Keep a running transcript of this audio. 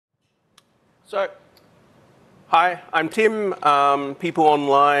So, hi, I'm Tim. People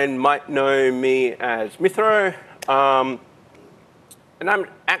online might know me as Mithro. And I'm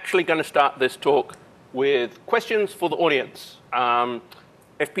actually going to start this talk with questions for the audience.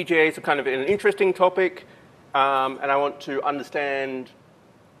 FPGAs are kind of an interesting topic, and I want to understand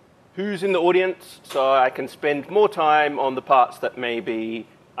who's in the audience so I can spend more time on the parts that maybe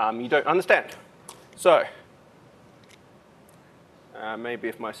you don't understand. So, maybe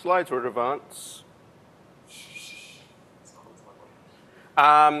if my slides would advance.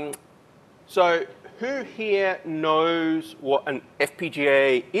 So who here knows what an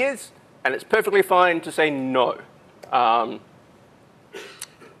FPGA is? And it's perfectly fine to say no.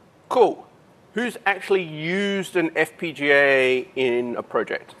 Cool. Who's actually used an FPGA in a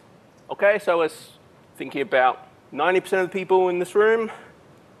project? OK, so I was thinking about 90% of the people in this room.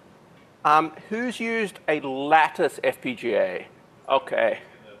 Who's used a Lattice FPGA? OK.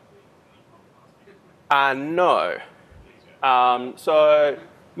 No. So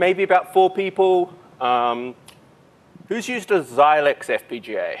maybe about 4 people. Who's used a Xilinx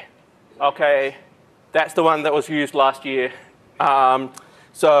FPGA? OK, that's the one that was used last year.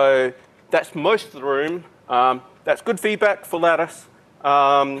 So that's most of the room. That's good feedback for Lattice.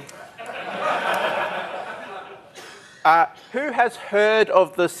 Who has heard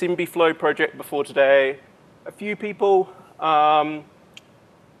of the SymbiFlow project before today? A few people.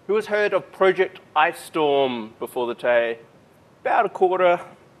 Who has heard of Project Ice Storm before the day? About a quarter.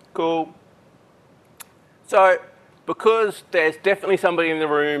 Cool. So because there's definitely somebody in the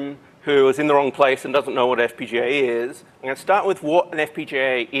room who is in the wrong place and doesn't know what FPGA is, I'm going to start with what an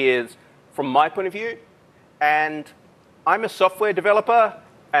FPGA is from my point of view. And I'm a software developer,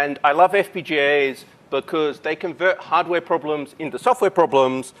 and I love FPGAs because they convert hardware problems into software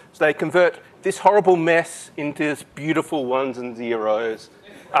problems. So they convert this horrible mess into this beautiful ones and zeros.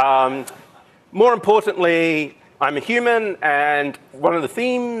 More importantly, I'm a human, and one of the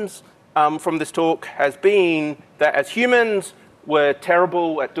themes from this talk has been that as humans, we're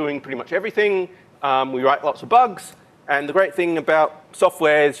terrible at doing pretty much everything. We write lots of bugs, and the great thing about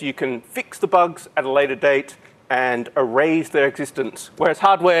software is you can fix the bugs at a later date and erase their existence, whereas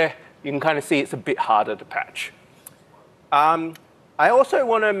hardware, you can kind of see it's a bit harder to patch. I also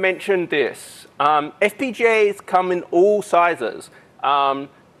want to mention this. FPGAs come in all sizes.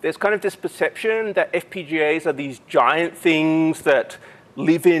 There's kind of this perception that FPGAs are these giant things that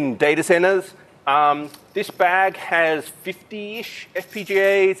live in data centers. This bag has 50-ish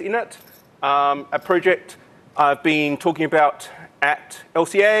FPGAs in it. A project I've been talking about at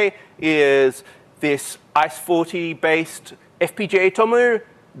LCA is this ICE40-based FPGA Tomu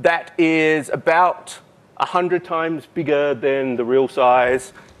that is about 100 times bigger than the real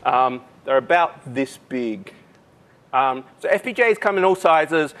size. They're about this big. So FPGAs come in all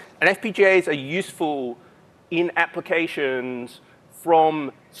sizes, and FPGAs are useful in applications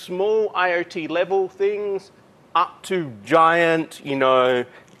from small IoT level things up to giant,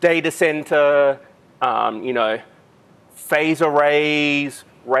 data center, phase arrays,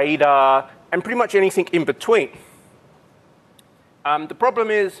 radar, and pretty much anything in between. The problem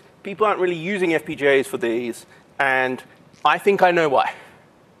is people aren't really using FPGAs for these, and I think I know why.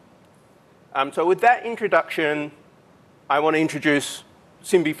 So with that introduction, I want to introduce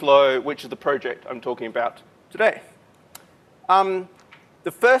SymbiFlow, which is the project I'm talking about today.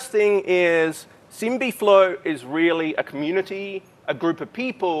 The first thing is SymbiFlow is really a community, a group of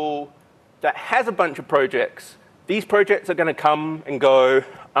people that has a bunch of projects. These projects are going to come and go,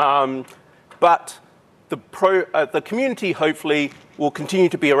 but the community, hopefully, will continue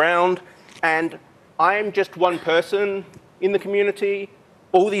to be around. And I'm just one person in the community.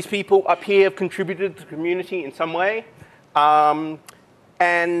 All these people up here have contributed to the community in some way. And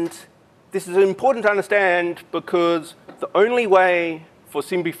this is important to understand because the only way for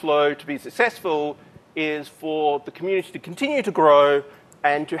SymbiFlow to be successful is for the community to continue to grow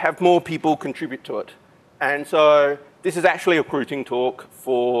and to have more people contribute to it. And so this is actually a recruiting talk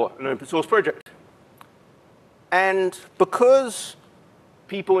for an open source project. And because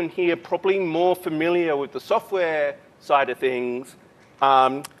people in here are probably more familiar with the software side of things,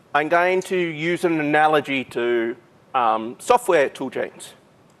 I'm going to use an analogy to software toolchains.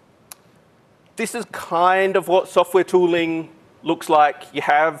 This is kind of what software tooling looks like. You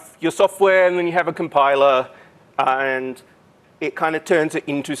have your software, and then you have a compiler, and it kind of turns it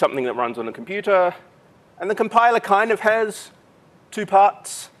into something that runs on a computer. And the compiler kind of has 2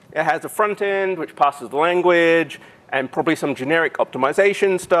 parts. It has a front end, which passes the language, and probably some generic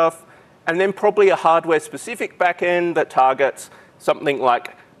optimization stuff, and then probably a hardware-specific backend that targets something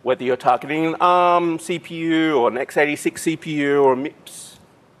like whether you're targeting an ARM CPU or an x86 CPU or a MIPS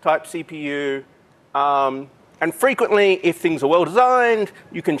type CPU. And frequently, if things are well designed,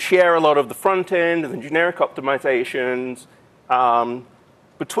 you can share a lot of the front end and the generic optimizations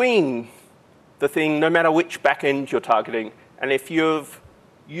between the thing, no matter which backend you're targeting. And if you've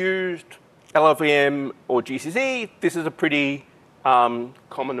used LLVM or GCC, this is a pretty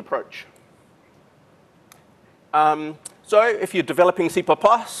common approach. So if you're developing C++,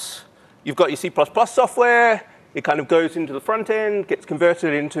 you've got your C++ software. It kind of goes into the front end, gets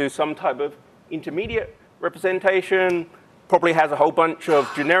converted into some type of intermediate representation, probably has a whole bunch of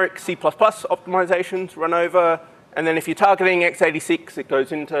generic C++ optimizations run over. And then if you're targeting x86, it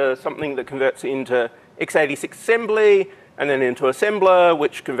goes into something that converts it into x86 assembly, and then into assembler,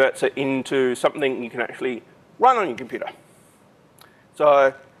 which converts it into something you can actually run on your computer.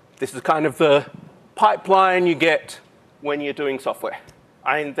 So this is kind of the pipeline you get when you're doing software.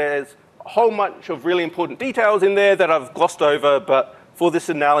 And there's a whole bunch of really important details in there that I've glossed over, but for this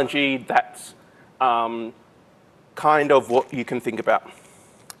analogy, that's kind of what you can think about.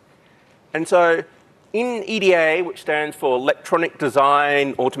 And so in EDA, which stands for Electronic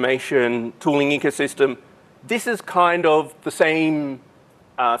Design Automation Tooling Ecosystem, this is kind of the same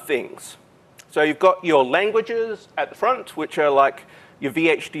things. So you've got your languages at the front, which are like your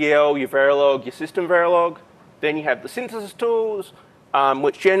VHDL, your Verilog, your system Verilog. Then you have the synthesis tools,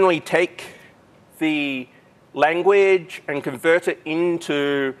 which generally take the language and convert it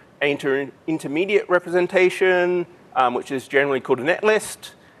into an intermediate representation, which is generally called a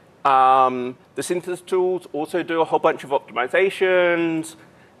netlist. The synthesis tools also do a whole bunch of optimizations.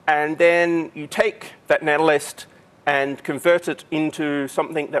 And then you take that netlist and convert it into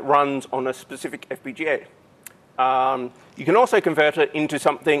something that runs on a specific FPGA. You can also convert it into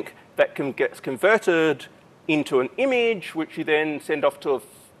something that gets converted into an image, which you then send off to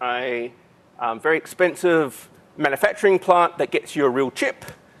a very expensive manufacturing plant that gets you a real chip.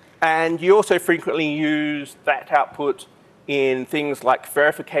 And you also frequently use that output in things like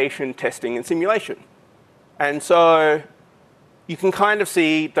verification, testing, and simulation. And so you can kind of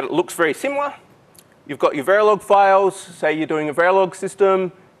see that it looks very similar. You've got your Verilog files. Say you're doing a Verilog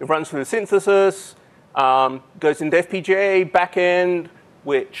system. It runs through the synthesis, goes into FPGA backend,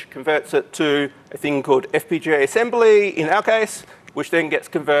 which converts it to a thing called FPGA assembly, in our case, which then gets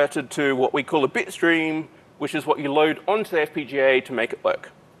converted to what we call a bit stream, which is what you load onto the FPGA to make it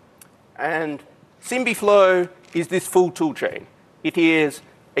work. And SymbiFlow is this full toolchain. It is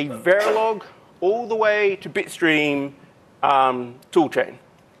a Verilog all the way to bitstream toolchain.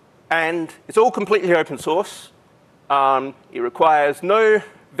 And it's all completely open source. It requires no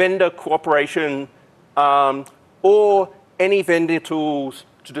vendor cooperation or any vendor tools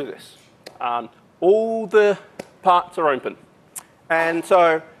to do this. All the parts are open. And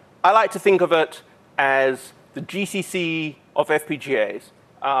so I like to think of it as the GCC of FPGAs.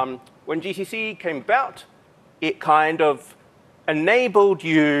 When GCC came about, it kind of enabled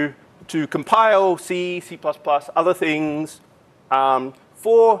you to compile C, C++, other things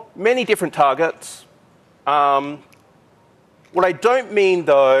for many different targets. What I don't mean,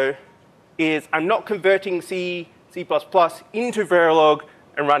 though, is I'm not converting C, C++ into Verilog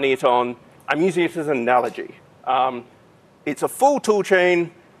and running it on. I'm using it as an analogy. It's a full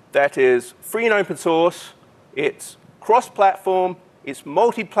toolchain that is free and open source. It's cross-platform. It's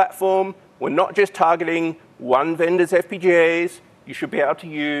multi-platform. We're not just targeting one vendor's FPGAs. You should be able to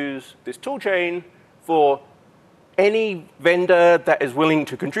use this toolchain for any vendor that is willing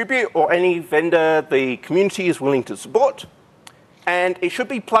to contribute or any vendor the community is willing to support. And it should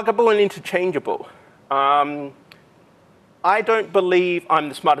be pluggable and interchangeable. I don't believe I'm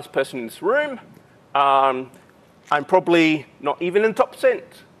the smartest person in this room. I'm probably not even in the top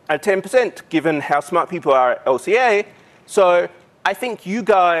 10%, given how smart people are at LCA. So I think you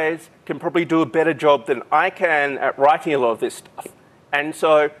guys can probably do a better job than I can at writing a lot of this stuff. And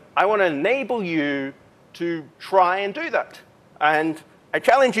so I want to enable you to try and do that. And I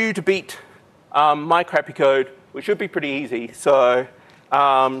challenge you to beat my crappy code, which should be pretty easy. So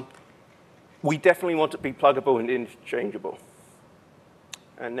we definitely want it to be pluggable and interchangeable.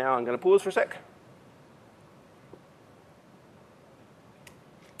 And now I'm going to pause for a sec.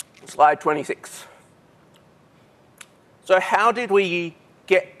 Slide 26. So how did we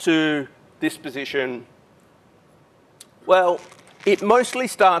get to this position? Well, it mostly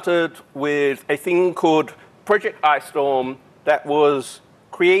started with a thing called Project IceStorm that was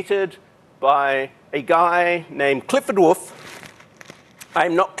created by a guy named Clifford Wolf.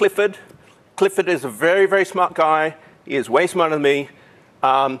 I'm not Clifford. Clifford is a very, very smart guy. He is way smarter than me.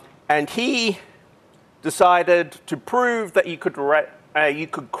 And he decided to prove that you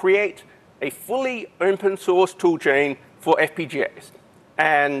could create a fully open source toolchain for FPGAs.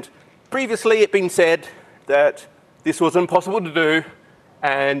 And previously, it had been said that this was impossible to do,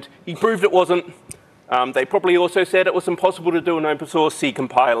 and he proved it wasn't. They probably also said it was impossible to do an open source C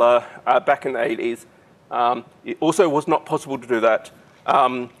compiler back in the 80s. It also was not possible to do that.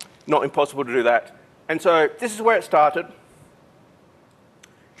 Not impossible to do that. And so this is where it started.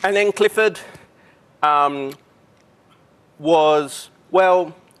 And then Clifford was,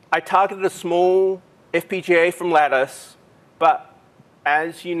 well, I targeted a small FPGA from Lattice, but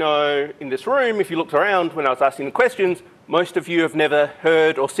as you know in this room, if you looked around when I was asking the questions, most of you have never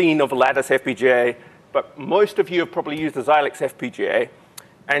heard or seen of a Lattice FPGA, but most of you have probably used a Xilinx FPGA.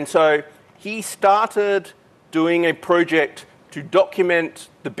 And so he started doing a project to document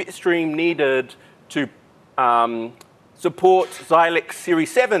the bit stream needed to support Xilinx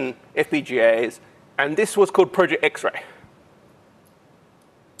Series 7 FPGAs, and this was called Project X-Ray.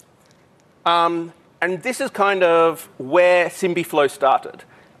 And this is kind of where SymbiFlow started.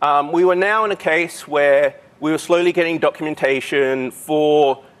 We were now in a case where we were slowly getting documentation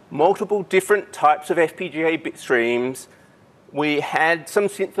for multiple different types of FPGA bit streams. We had some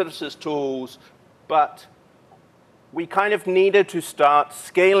synthesis tools, but we kind of needed to start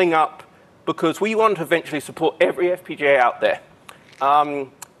scaling up because we want to eventually support every FPGA out there.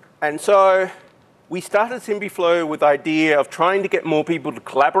 And so we started SymbiFlow with the idea of trying to get more people to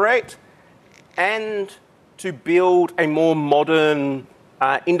collaborate and to build a more modern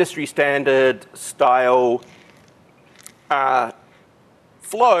industry standard style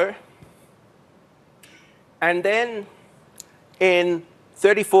flow. And then in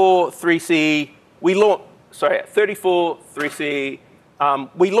 34.3c, we launched, at 34.3c,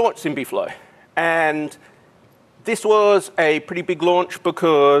 we launched SymbiFlow. And this was a pretty big launch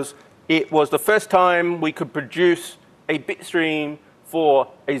because it was the first time we could produce a bit stream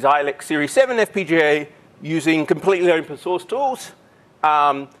for a Xilinx Series 7 FPGA using completely open source tools.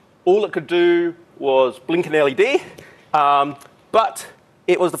 All it could do was blink an LED, but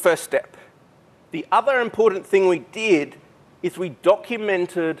it was the first step. The other important thing we did is we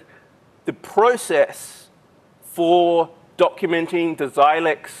documented the process for documenting the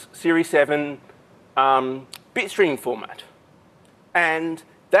Xilinx Series 7 bitstream format. And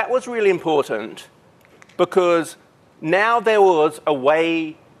that was really important because now there was a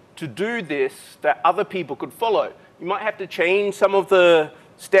way to do this that other people could follow. You might have to change some of the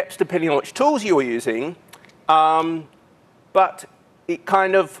steps depending on which tools you were using, but it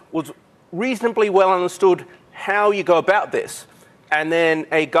kind of was reasonably well understood how you go about this. And then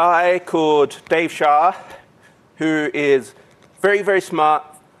a guy called Dave Shah, who is very, very smart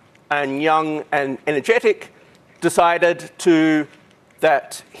and young and energetic, decided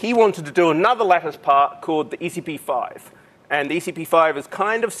that he wanted to do another Lattice part called the ECP5. And the ECP5 is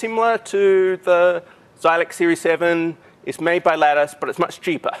kind of similar to the Xilinx Series 7. It's made by Lattice, but it's much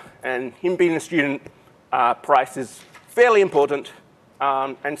cheaper. And him being a student, price is fairly important.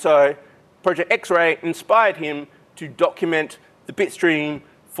 And so Project X-Ray inspired him to document the bit stream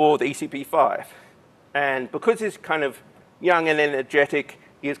for the ECP5. And because he's kind of young and energetic,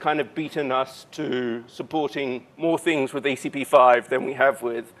 he has kind of beaten us to supporting more things with ECP5 than we have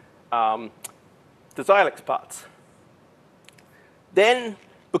with the Xilinx parts. Then,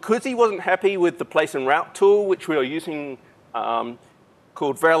 because he wasn't happy with the place and route tool, which we are using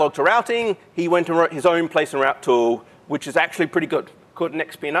called Verilog to routing, he went and wrote his own place and route tool, which is actually pretty good, called an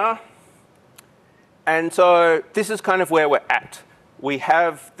XPNR. And so this is kind of where we're at. We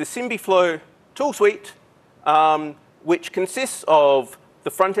have the SymbiFlow tool suite, which consists of the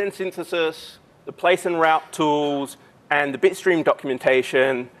front-end synthesis, the place and route tools, and the bitstream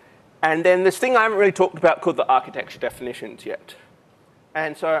documentation. And then this thing I haven't really talked about called the architecture definitions yet.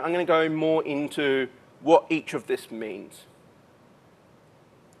 And so I'm going to go more into what each of this means.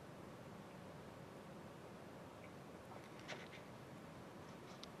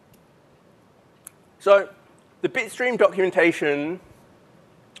 So the bitstream documentation,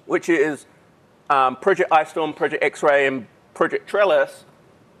 which is Project iStorm, Project X-Ray, and Project Trellis,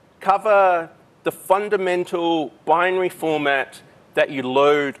 cover the fundamental binary format that you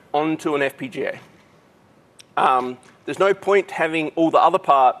load onto an FPGA. There's no point having all the other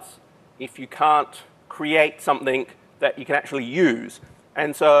parts if you can't create something that you can actually use.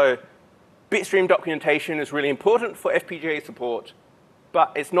 And so bitstream documentation is really important for FPGA support,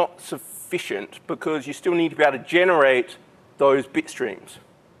 but it's not sufficient because you still need to be able to generate those bit streams.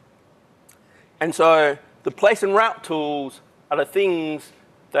 And so the place and route tools are the things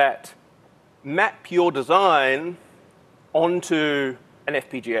that map your design onto an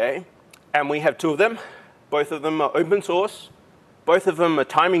FPGA. And we have two of them. Both of them are open source. Both of them are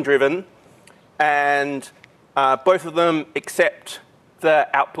timing driven. And both of them accept the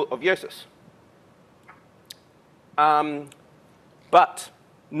output of Yosis. But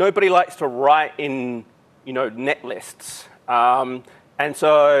nobody likes to write in, net lists. And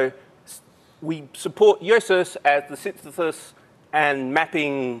so we support Yosis as the synthesis and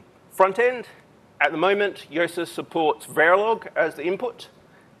mapping front end. At the moment, Yosis supports Verilog as the input.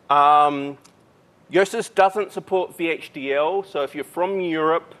 Yosis doesn't support VHDL, so if you're from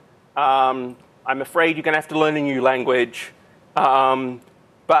Europe, I'm afraid you're going to have to learn a new language. But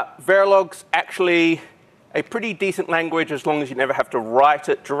Verilog's actually a pretty decent language as long as you never have to write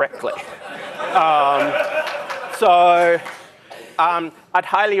it directly. I'd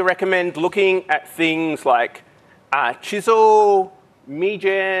highly recommend looking at things like Chisel,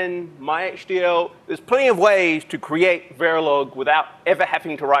 MeGen, MyHDL. There's plenty of ways to create Verilog without ever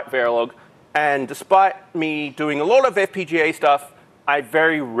having to write Verilog. And despite me doing a lot of FPGA stuff, I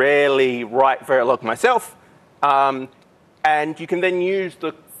very rarely write Verilog myself. And you can then use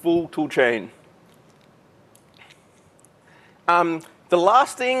the full toolchain. The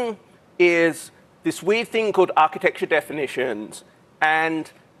last thing is this weird thing called architecture definitions.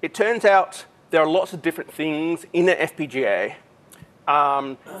 And it turns out there are lots of different things in an FPGA.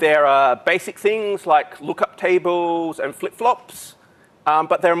 There are basic things like lookup tables and flip-flops.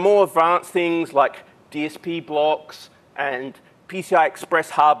 But there are more advanced things like DSP blocks and PCI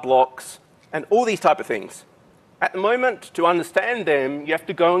Express hard blocks and all these type of things. At the moment, to understand them, you have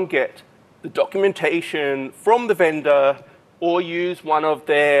to go and get the documentation from the vendor or use one of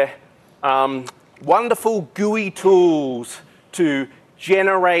their wonderful GUI tools to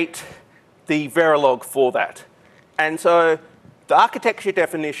generate the Verilog for that. And so the architecture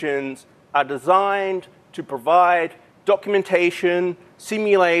definitions are designed to provide documentation,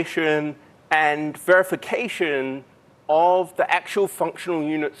 simulation, and verification of the actual functional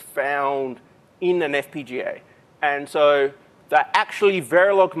units found in an FPGA. And so they're actually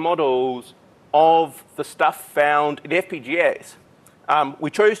Verilog models of the stuff found in FPGAs.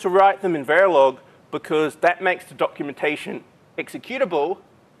 We chose to write them in Verilog because that makes the documentation executable,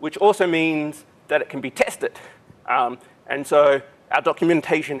 which also means that it can be tested. And so our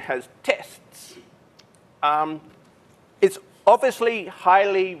documentation has tests. It's obviously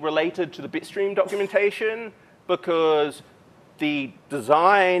highly related to the bitstream documentation because the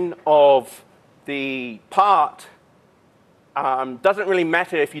design of the part doesn't really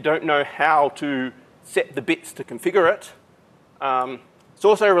matter if you don't know how to set the bits to configure it. It's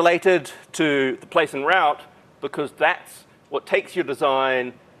also related to the place and route because that's what takes your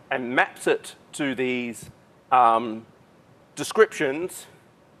design and maps it to these descriptions.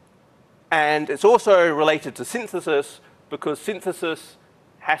 And it's also related to synthesis because synthesis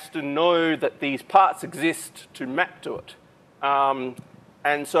has to know that these parts exist to map to it.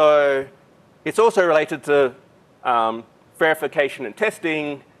 And so it's also related to verification and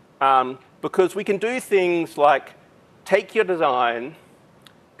testing because we can do things like take your design,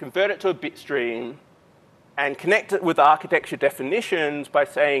 convert it to a bit stream, and connect it with architecture definitions by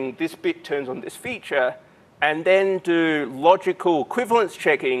saying this bit turns on this feature, and then do logical equivalence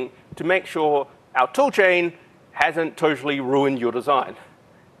checking to make sure our toolchain hasn't totally ruined your design.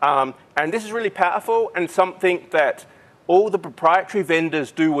 And this is really powerful and something that all the proprietary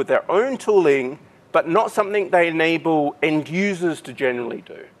vendors do with their own tooling, but not something they enable end users to generally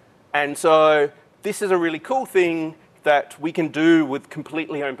do. And so this is a really cool thing that we can do with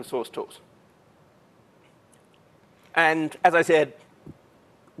completely open source tools. And as I said,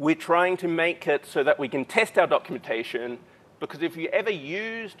 we're trying to make it so that we can test our documentation, because if you ever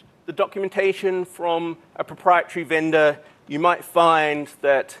used the documentation from a proprietary vendor, you might find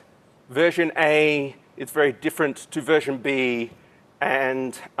that version A is very different to version B,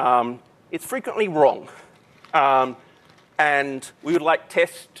 and it's frequently wrong. And we would like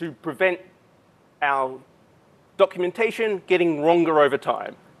tests to prevent our documentation getting wronger over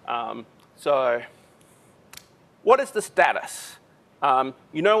time. So what is the status?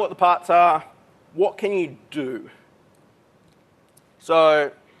 You know what the parts are. What can you do?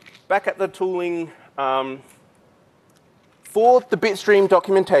 So back at the tooling, for the bitstream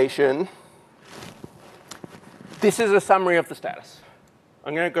documentation, this is a summary of the status.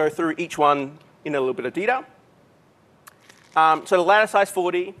 I'm going to go through each one in a little bit of detail. So the Lattice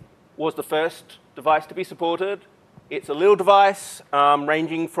ECP5 was the first device to be supported. It's a little device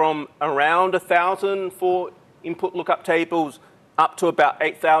ranging from around 1,000 for input lookup tables up to about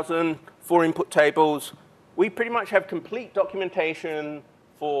 8,000 for input tables. We pretty much have complete documentation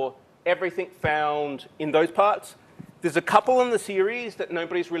for everything found in those parts. There's a couple in the series that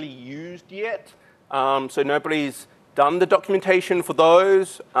nobody's really used yet. So nobody's done the documentation for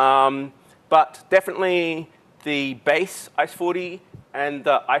those. But definitely the base ECP5 and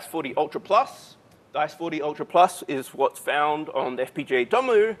the ICE40 Ultra Plus. The ICE40 Ultra Plus is what's found on the FPGA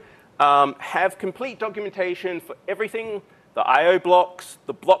DOMU, have complete documentation for everything, the I/O blocks,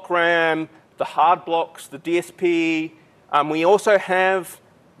 the block RAM, the hard blocks, the DSP. We also have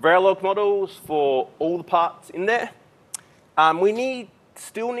Verilog models for all the parts in there. We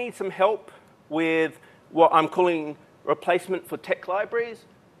still need some help with what I'm calling replacement for tech libraries.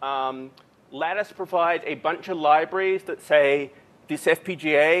 Lattice provide a bunch of libraries that say this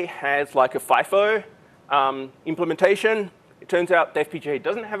FPGA has like a FIFO implementation. It turns out the FPGA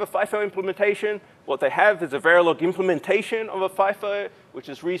doesn't have a FIFO implementation. What they have is a Verilog implementation of a FIFO, which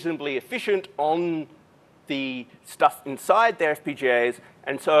is reasonably efficient on the stuff inside their FPGAs.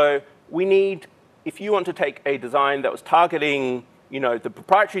 And so we need, if you want to take a design that was targeting the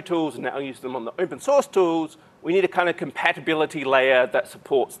proprietary tools and now use them on the open source tools, we need a kind of compatibility layer that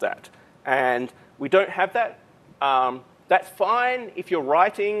supports that. And we don't have that. That's fine if you're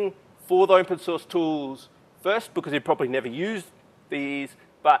writing for the open source tools first, because you probably never used these,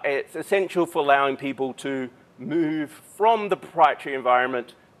 but it's essential for allowing people to move from the proprietary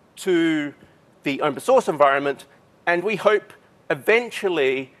environment to the open source environment. And we hope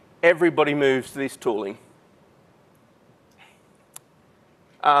eventually everybody moves to this tooling.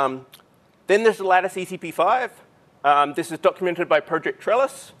 Then there's the Lattice ECP5. This is documented by Project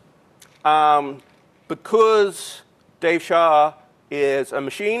Trellis. Because Dave Shah is a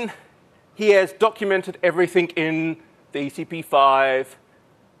machine, he has documented everything in the ECP5,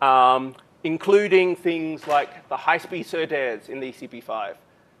 including things like the high-speed SerDes in the ECP5.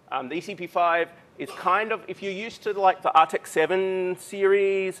 The ECP5 is kind of, if you're used to like the RTX7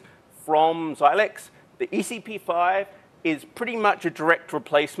 series from Xilinx, the ECP5 is pretty much a direct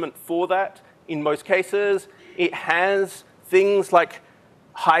replacement for that in most cases. It has things like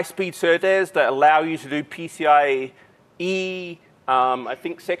high-speed SerDes that allow you to do PCIe, I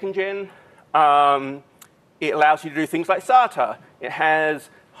think second gen. It allows you to do things like SATA. It has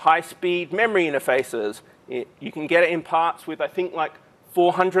high-speed memory interfaces. You can get it in parts with, I think, like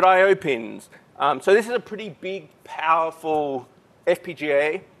 400 I/O pins. So this is a pretty big, powerful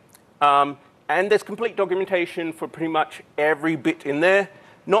FPGA. And there's complete documentation for pretty much every bit in there.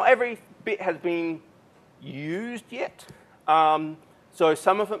 Not every bit has been used yet. So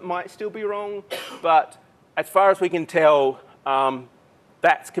some of it might still be wrong. But as far as we can tell,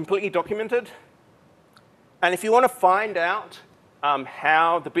 that's completely documented. And if you want to find out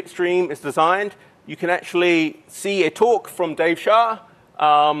how the bit stream is designed, you can actually see a talk from Dave Shah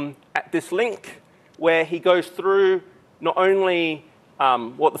at this link, where he goes through not only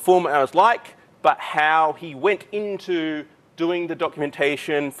what the format was like, but how he went into doing the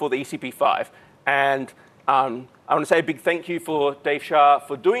documentation for the ECP5. And I want to say a big thank you for Dave Shah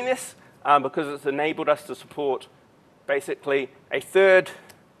for doing this, because it's enabled us to support basically a third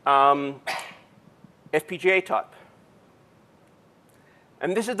FPGA type.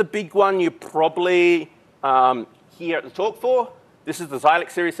 And this is the big one you probably hear at the talk for. This is the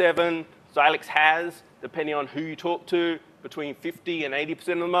Xilinx Series 7. Xilinx has, depending on who you talk to, between 50 and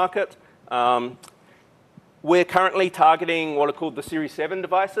 80% of the market. We're currently targeting what are called the Series 7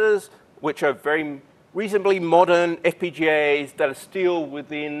 devices, which are very reasonably modern FPGAs that are still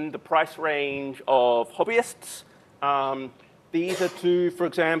within the price range of hobbyists. These are two, for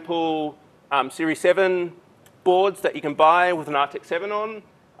example, Series 7 boards that you can buy with an RTX 7 on.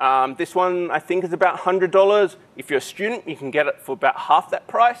 This one, I think, is about $100. If you're a student, you can get it for about half that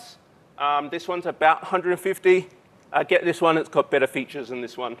price. This one's about $150. Get this one. It's got better features than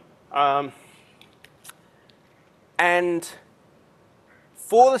this one. And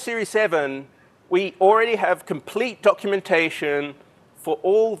for the Series 7, we already have complete documentation for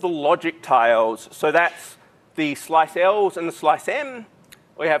all the logic tiles. So that's the slice Ls and the slice M.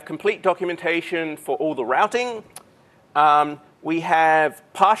 We have complete documentation for all the routing. We have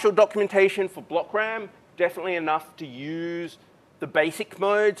partial documentation for block RAM, definitely enough to use the basic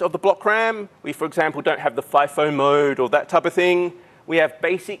modes of the block RAM. We, for example, don't have the FIFO mode or that type of thing. We have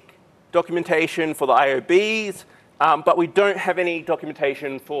basic documentation for the IOBs, but we don't have any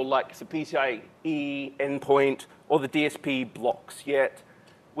documentation for like the PCIe endpoint or the DSP blocks yet.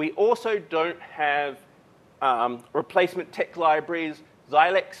 We also don't have replacement tech libraries.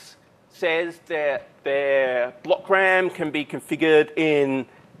 Xilinx says that their block RAM can be configured in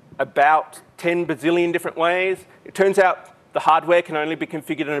about 10 bazillion different ways. It turns out the hardware can only be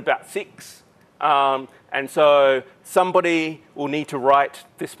configured in about 6. And so somebody will need to write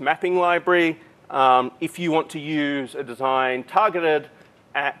this mapping library if you want to use a design targeted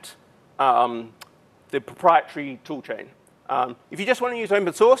at the proprietary toolchain. If you just want to use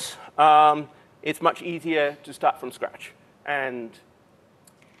open source, it's much easier to start from scratch. And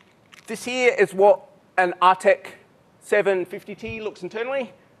This here is what an RTEC 750T looks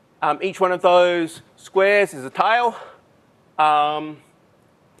internally. Each one of those squares is a tile.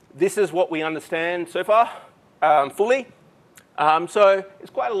 This is what we understand so far, fully. So it's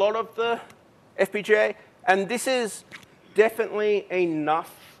quite a lot of the FPGA. And this is definitely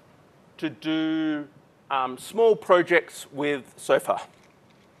enough to do small projects with so far.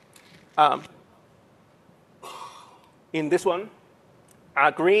 In this one,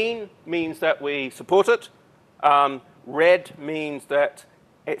 green means that we support it. Red means that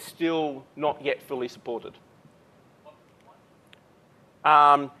it's still not yet fully supported.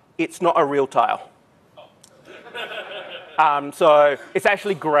 It's not a real tile. So it's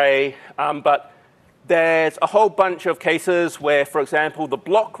actually gray, but there's a whole bunch of cases where, for example, the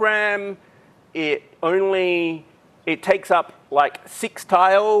block RAM, it takes up like 6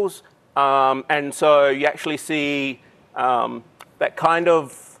 tiles, and so you actually see that kind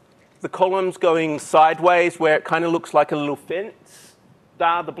of the columns going sideways where it kind of looks like a little fence.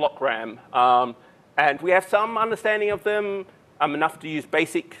 They're the block RAM. And we have some understanding of them, enough to use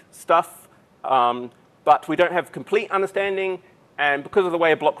basic stuff, but we don't have complete understanding. And because of the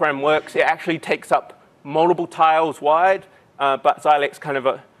way a block RAM works, it actually takes up multiple tiles wide, but Xilinx kind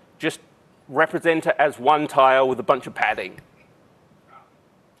of just represent it as one tile with a bunch of padding.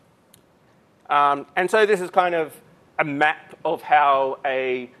 And so this is kind of a map of how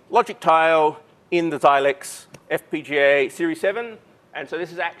a logic tile in the Xilinx FPGA Series 7. And so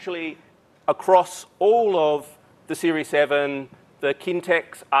this is actually across all of the Series 7, the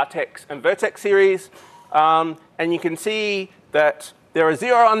Kintex, RTEX, and Vertex series. And you can see that there are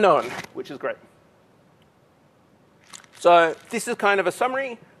 0 unknown, which is great. So this is kind of a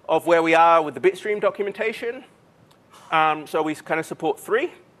summary of where we are with the bitstream documentation. So we kind of support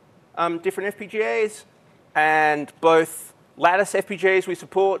 3 different FPGAs. And both Lattice FPGAs we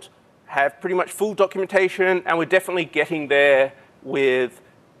support have pretty much full documentation, and we're definitely getting there with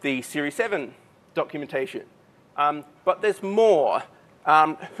the Series 7 documentation. But there's more.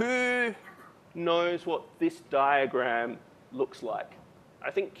 Who knows what this diagram looks like?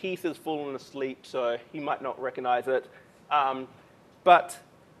 I think Keith has fallen asleep, so he might not recognize it. But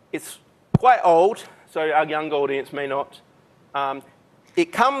it's quite old, so our young audience may not.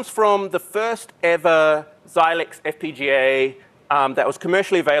 It comes from the first ever Xilinx FPGA that was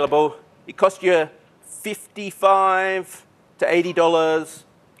commercially available. It cost you $55 to $80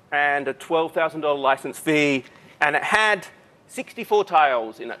 and a $12,000 license fee. And it had 64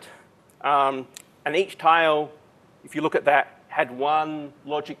 tiles in it. And each tile, if you look at that, had 1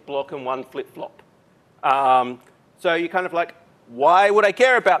 logic block and 1 flip-flop. So you're kind of like, why would I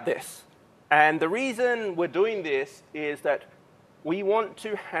care about this? And the reason we're doing this is that we want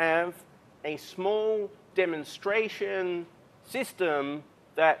to have a small demonstration system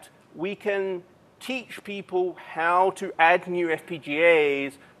that we can teach people how to add new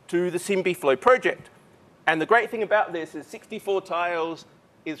FPGAs to the SymbiFlow project. And the great thing about this is 64 tiles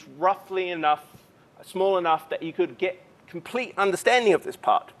is roughly enough, small enough that you could get complete understanding of this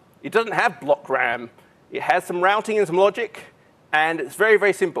part. It doesn't have block RAM. It has some routing and some logic, and it's very,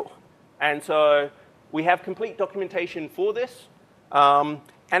 very simple. And so we have complete documentation for this.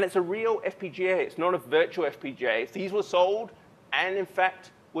 And it's a real FPGA. It's not a virtual FPGA. These were sold and, in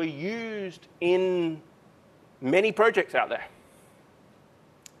fact, were used in many projects out there.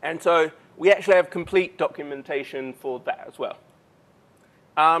 And so we actually have complete documentation for that as well.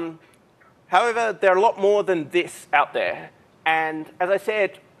 However, there are a lot more than this out there. And as I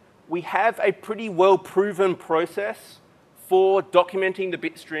said, we have a pretty well-proven process for documenting the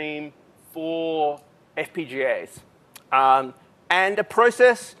bitstream for FPGAs. And a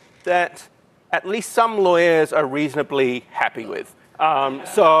process that at least some lawyers are reasonably happy with.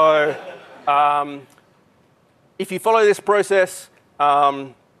 If you follow this process,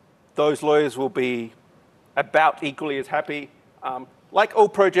 those lawyers will be about equally as happy. Like all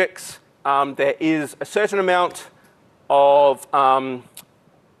projects, there is a certain amount of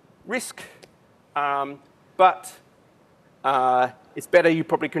risk, but it's better you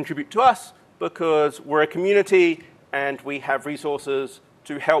probably contribute to us because we're a community and we have resources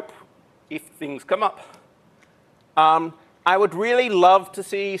to help if things come up. I would really love to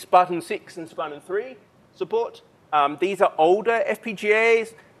see Spartan 6 and Spartan 3 support. These are older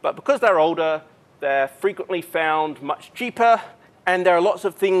FPGAs, but because they're older, they're frequently found much cheaper, and there are lots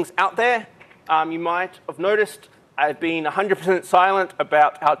of things out there. You might have noticed I've been 100% silent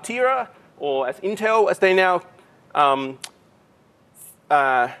about Altera, or as Intel, as they now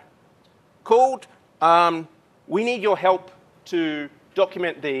called. We need your help to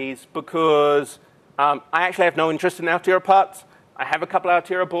document these because I actually have no interest in Altera parts. I have a couple of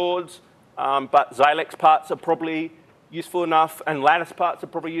Altera boards, but Xilinx parts are probably useful enough, and Lattice parts are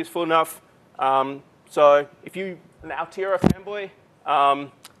probably useful enough. So if you're an Altera fanboy,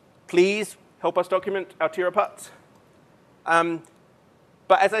 please help us document Altera parts.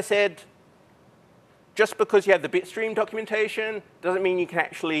 But as I said, just because you have the bitstream documentation doesn't mean you can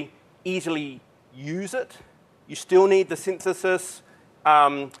actually easily use it. You still need the synthesis,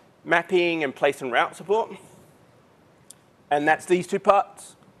 mapping, and place and route support. And that's these two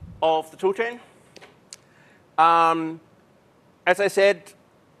parts of the toolchain. As I said,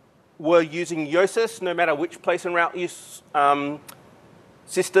 we're using Yosis no matter which place and route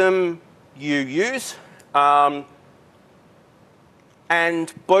system you use.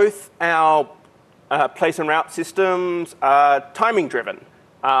 And both our place and route systems are timing driven.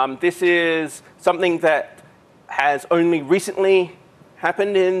 This is something that has only recently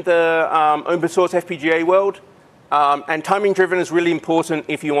happened in the open source FPGA world. And timing driven is really important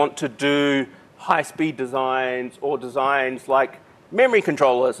if you want to do high-speed designs or designs like memory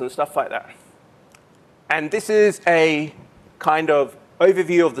controllers and stuff like that. And this is a kind of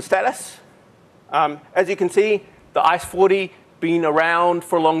overview of the status. As you can see, the ICE40 been around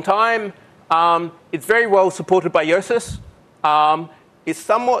for a long time. It's very well supported by Yosis. It's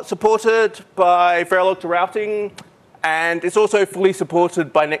somewhat supported by Verilog to routing, and it's also fully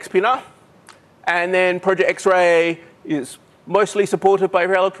supported by NextPNR. And then Project X-Ray is mostly supported by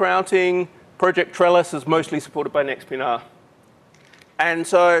Verilog to routing. Project Trellis is mostly supported by NextPNR. And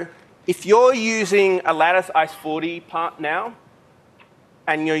so if you're using a Lattice ICE40 part now,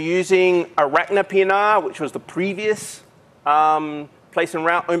 and you're using Arachna PNR, which was the previous place and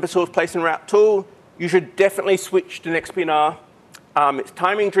route, open source place and route tool, you should definitely switch to NextPNR. It's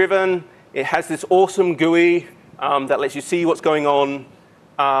timing driven. It has this awesome GUI that lets you see what's going on.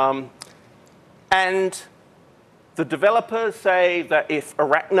 And the developers say that if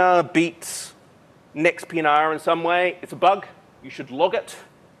Arachna beats NextPNR in some way, it's a bug. You should log it.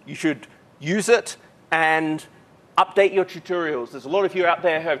 You should use it and update your tutorials. There's a lot of you out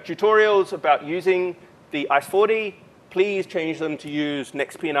there who have tutorials about using the ICE40. Please change them to use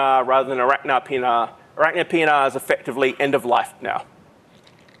NextPNR rather than Arachna PNR. Arachna PNR is effectively end of life now.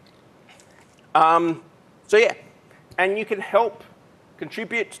 So yeah, and you can help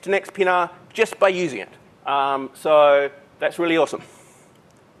contribute to NextPNR just by using it. So that's really awesome.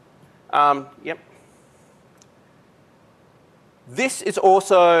 Yep. This is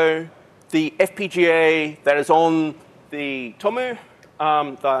also the FPGA that is on the TOMU,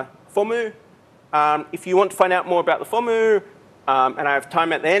 the FOMU. If you want to find out more about the FOMU, and I have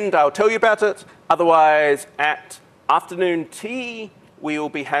time at the end, I'll tell you about it. Otherwise, at afternoon tea, we will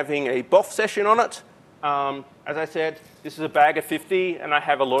be having a BOF session on it. As I said, this is a bag of 50, and I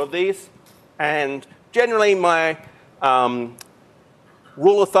have a lot of these. And generally, my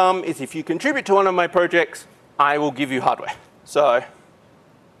rule of thumb is if you contribute to one of my projects, I will give you hardware. So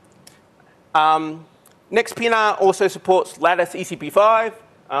NextPNR also supports Lattice ECP5.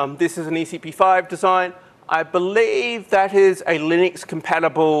 This is an ECP5 design. I believe that is a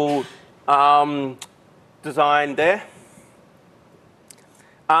Linux-compatible design there.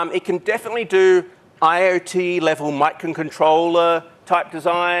 It can definitely do IoT-level microcontroller type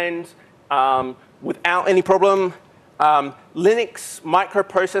designs without any problem. Linux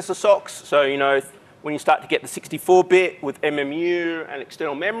microprocessor socks, so you know when you start to get the 64-bit with MMU and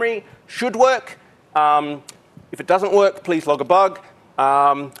external memory, should work. If it doesn't work, please log a bug.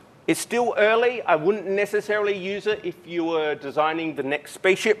 It's still early. I wouldn't necessarily use it if you were designing the next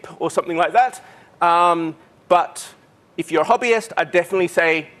spaceship or something like that. But if you're a hobbyist, I'd definitely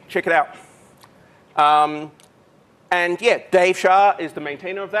say check it out. And yeah, Dave Shah is the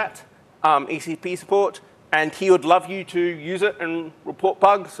maintainer of that, ECP support. And he would love you to use it and report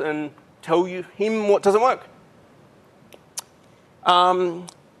bugs and tell him what doesn't work.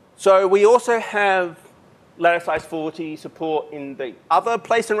 So we also have Lattice ICE40 support in the other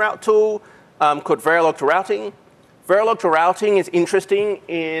place and route tool called Verilog to routing. Verilog to routing is interesting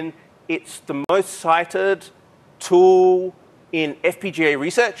in it's the most cited tool in FPGA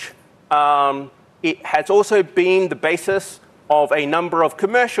research. It has also been the basis of a number of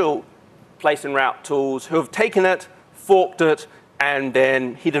commercial place and route tools who have taken it, forked it, and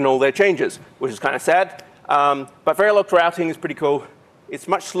then hidden all their changes, which is kind of sad. But Verilog to routing is pretty cool. It's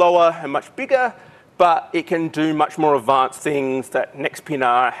much slower and much bigger, but it can do much more advanced things that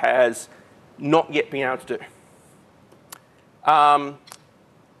NextPNR has not yet been able to do.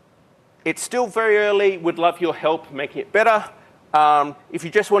 It's still very early. Would love your help making it better. If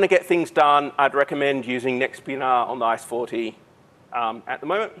you just want to get things done, I'd recommend using NextPNR on the ICE40 at the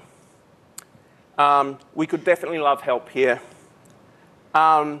moment. We could definitely love help here.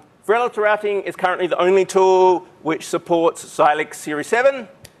 Verilog routing is currently the only tool which supports Xilinx Series 7.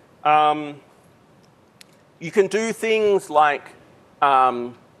 You can do things like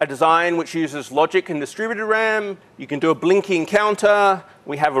a design which uses logic and distributed RAM. You can do a blinking counter.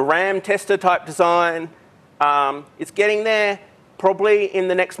 We have a RAM tester type design. It's getting there. Probably in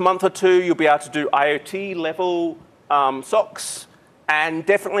the next month or two, you'll be able to do IoT level SOCs. And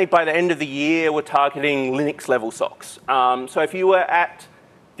definitely by the end of the year, we're targeting Linux level SOCs. So if you were at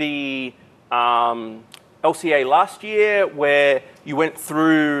the LCA last year, where you went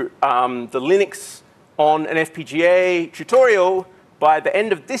through the Linux on an FPGA tutorial, by the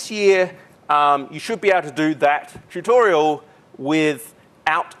end of this year, you should be able to do that tutorial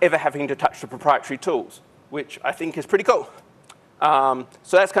without ever having to touch the proprietary tools, which I think is pretty cool. So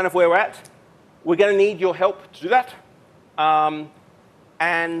that's kind of where we're at. We're going to need your help to do that.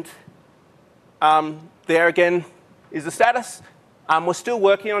 There again is the status. We're still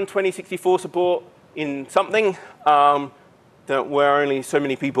working on 2064 support in something. We're only so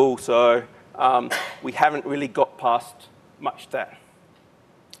many people, so we haven't really got past much there.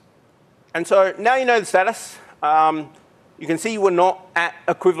 And so now you know the status. You can see we're not at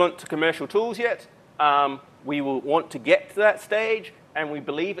equivalent to commercial tools yet. We will want to get to that stage, and we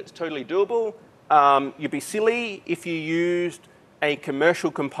believe it's totally doable. You'd be silly if you used a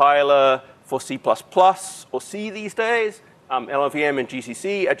commercial compiler for C++ or C these days. LLVM and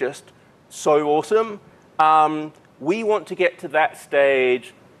GCC are just so awesome. We want to get to that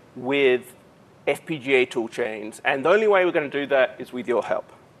stage with FPGA toolchains, and the only way we're going to do that is with your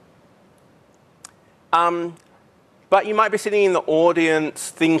help. But you might be sitting in the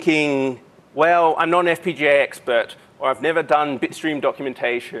audience thinking, well, I'm not an FPGA expert, or I've never done bitstream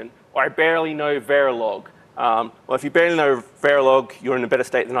documentation, or I barely know Verilog. Well, if you barely know Verilog, you're in a better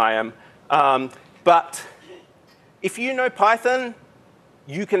state than I am. But if you know Python,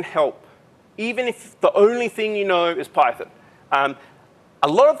 you can help, even if the only thing you know is Python. A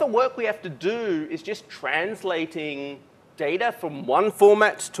lot of the work we have to do is just translating data from one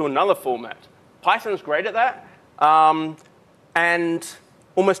format to another format. Python's great at that. And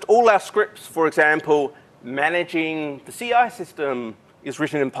almost all our scripts, for example, managing the CI system is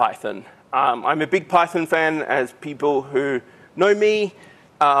written in Python. I'm a big Python fan, as people who know me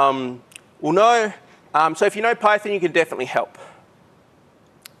will know. So if you know Python, you can definitely help.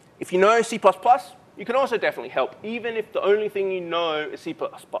 If you know C++, you can also definitely help, even if the only thing you know is C++.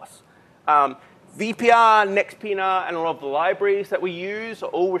 VPR, NextPNR, and a lot of the libraries that we use are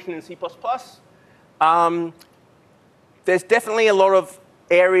all written in C++. There's definitely a lot of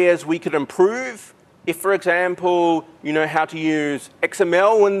areas we could improve. If, for example, you know how to use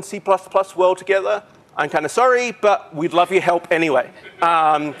XML and C++ well together, I'm kind of sorry, but we'd love your help anyway.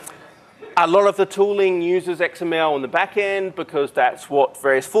 A lot of the tooling uses XML on the back end because that's what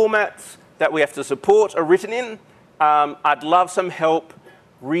various formats that we have to support are written in. I'd love some help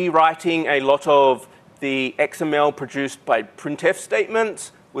rewriting a lot of the XML produced by printf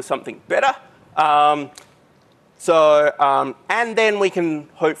statements with something better. And then we can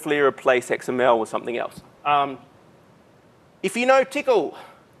hopefully replace XML with something else. If you know Tickle,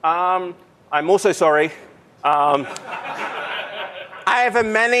 I'm also sorry. I have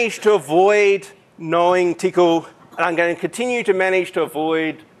managed to avoid knowing Tickle, and I'm going to continue to manage to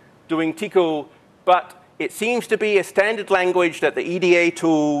avoid doing Tickle, but it seems to be a standard language that the EDA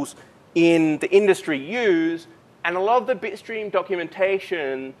tools in the industry use, and a lot of the bitstream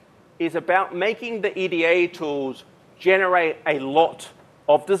documentation is about making the EDA tools generate a lot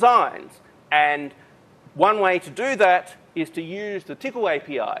of designs. And one way to do that is to use the Tickle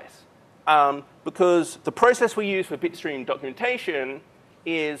APIs. Because the process we use for bitstream documentation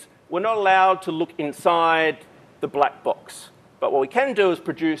is we're not allowed to look inside the black box. But what we can do is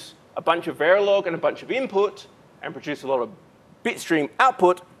produce a bunch of Verilog and a bunch of input and produce a lot of bitstream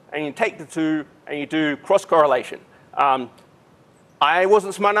output, and you take the two and you do cross-correlation. I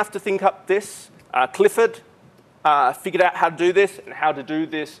wasn't smart enough to think up this. Clifford figured out how to do this and how to do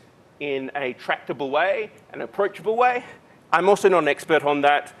this in a tractable way, an approachable way. I'm also not an expert on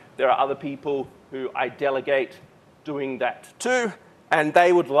that. There are other people who I delegate doing that too, and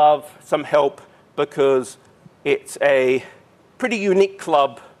they would love some help because it's a pretty unique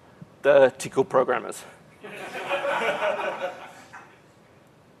club, the Tickle programmers.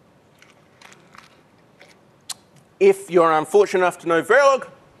 If you're unfortunate enough to know Verilog,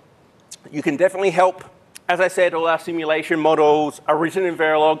 you can definitely help. As I said, all our simulation models are written in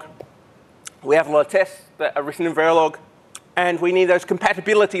Verilog. We have a lot of tests that are written in Verilog. And we need those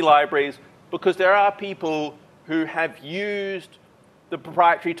compatibility libraries because there are people who have used the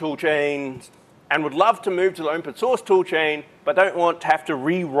proprietary toolchains and would love to move to the open source toolchain, but don't want to have to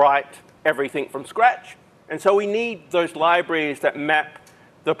rewrite everything from scratch. And so we need those libraries that map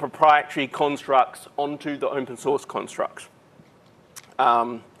the proprietary constructs onto the open source constructs.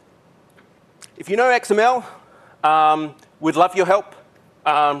 If you know XML, we'd love your help.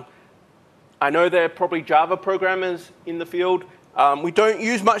 I know there are probably Java programmers in the field. We don't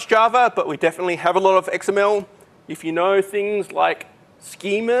use much Java, but we definitely have a lot of XML. If you know things like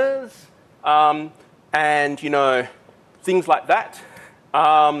schemas and things like that,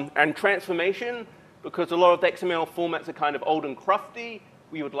 and transformation, because a lot of the XML formats are kind of old and crufty,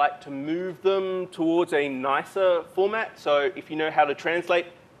 we would like to move them towards a nicer format. So if you know how to translate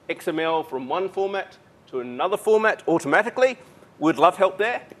XML from one format to another format automatically, we'd love help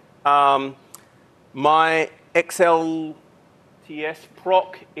there. My XLTS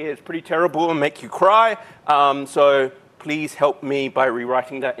proc is pretty terrible and make you cry. So please help me by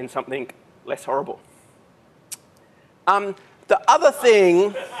rewriting that in something less horrible. The other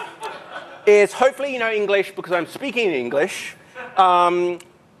thing is hopefully you know English because I'm speaking in English.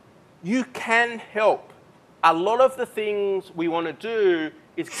 You can help. A lot of the things we want to do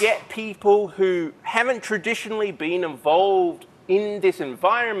is get people who haven't traditionally been involved in this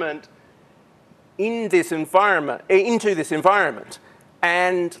environment into this environment.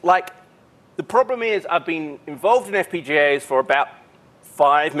 And the problem is I've been involved in FPGAs for about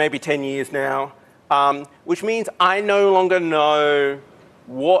 5, maybe 10 years now, which means I no longer know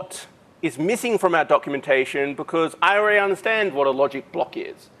what is missing from our documentation because I already understand what a logic block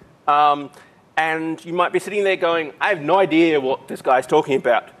is. And you might be sitting there going, I have no idea what this guy's talking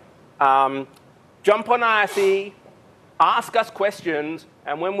about. Jump on IRC, ask us questions,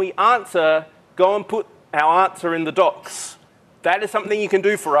 and when we answer, go and put our answer in the docs. That is something you can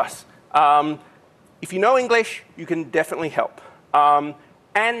do for us. If you know English, you can definitely help.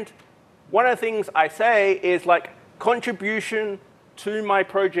 And one of the things I say is contribution to my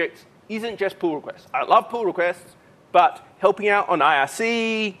projects isn't just pull requests. I love pull requests, but helping out on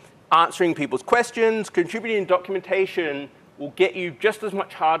IRC, answering people's questions, contributing documentation will get you just as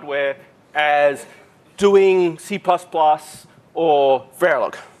much hardware as doing C++ or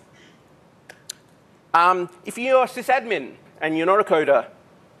Verilog. If you're a sysadmin and you're not a coder,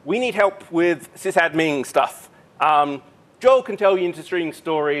 we need help with sysadmin stuff. Joel can tell you interesting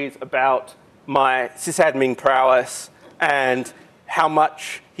stories about my sysadmin prowess and how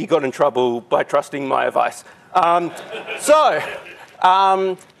much he got in trouble by trusting my advice.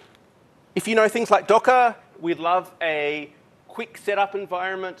 If you know things like Docker, we'd love a quick setup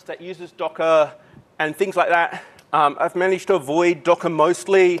environment that uses Docker and things like that. I've managed to avoid Docker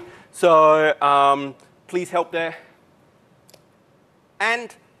mostly, so please help there.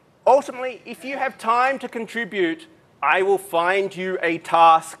 And ultimately, if you have time to contribute, I will find you a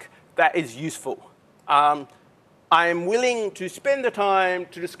task that is useful. I am willing to spend the time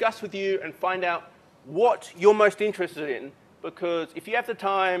to discuss with you and find out what you're most interested in, because if you have the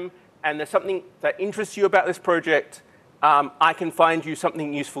time and there's something that interests you about this project, I can find you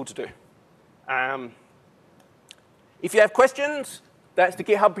something useful to do. If you have questions, that's the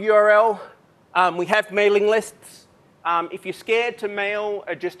GitHub URL. We have mailing lists. If you're scared to mail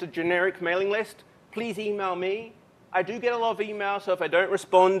just a generic mailing list, please email me. I do get a lot of emails, so if I don't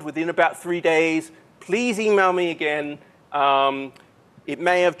respond within about 3 days, please email me again. It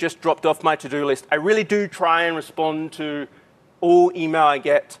may have just dropped off my to-do list. I really do try and respond to all email I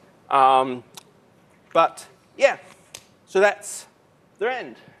get. But yeah, so that's the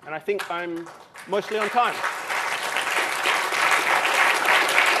end. And I think I'm mostly on time.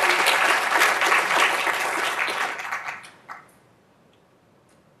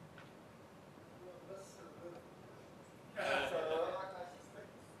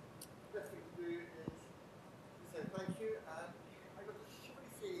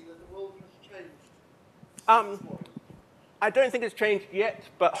 I don't think it's changed yet,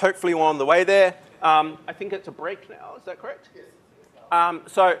 but hopefully we're on the way there. I think it's a break now. Is that correct? Yes.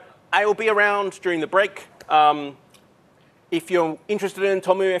 So I will be around during the break. If you're interested in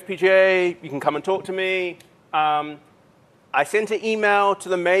Tomu FPGA, you can come and talk to me. I sent an email to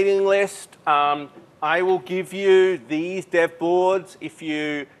the mailing list. I will give you these dev boards if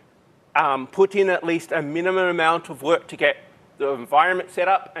you put in at least a minimum amount of work to get the environment set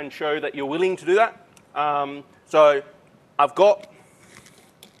up and show that you're willing to do that. So I've got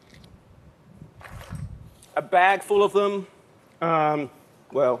a bag full of them.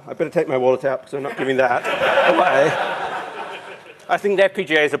 Well, I better take my wallet out because I'm not giving that away. I think the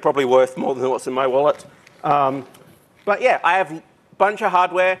FPGAs are probably worth more than what's in my wallet. But yeah, I have a bunch of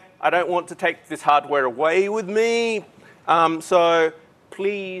hardware. I don't want to take this hardware away with me. So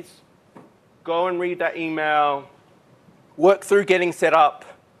please go and read that email, work through getting set up,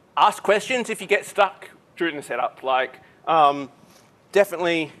 ask questions if you get stuck during the setup. Like,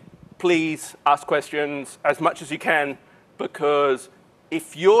 definitely, please ask questions as much as you can, because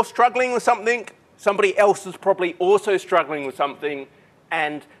if you're struggling with something, somebody else is probably also struggling with something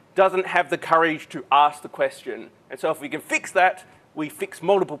and doesn't have the courage to ask the question. And so if we can fix that, we fix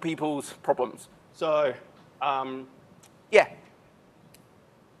multiple people's problems. So, yeah.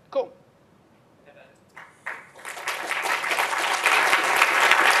 Cool.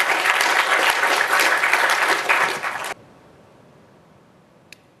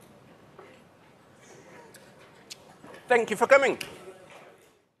 Thank you for coming.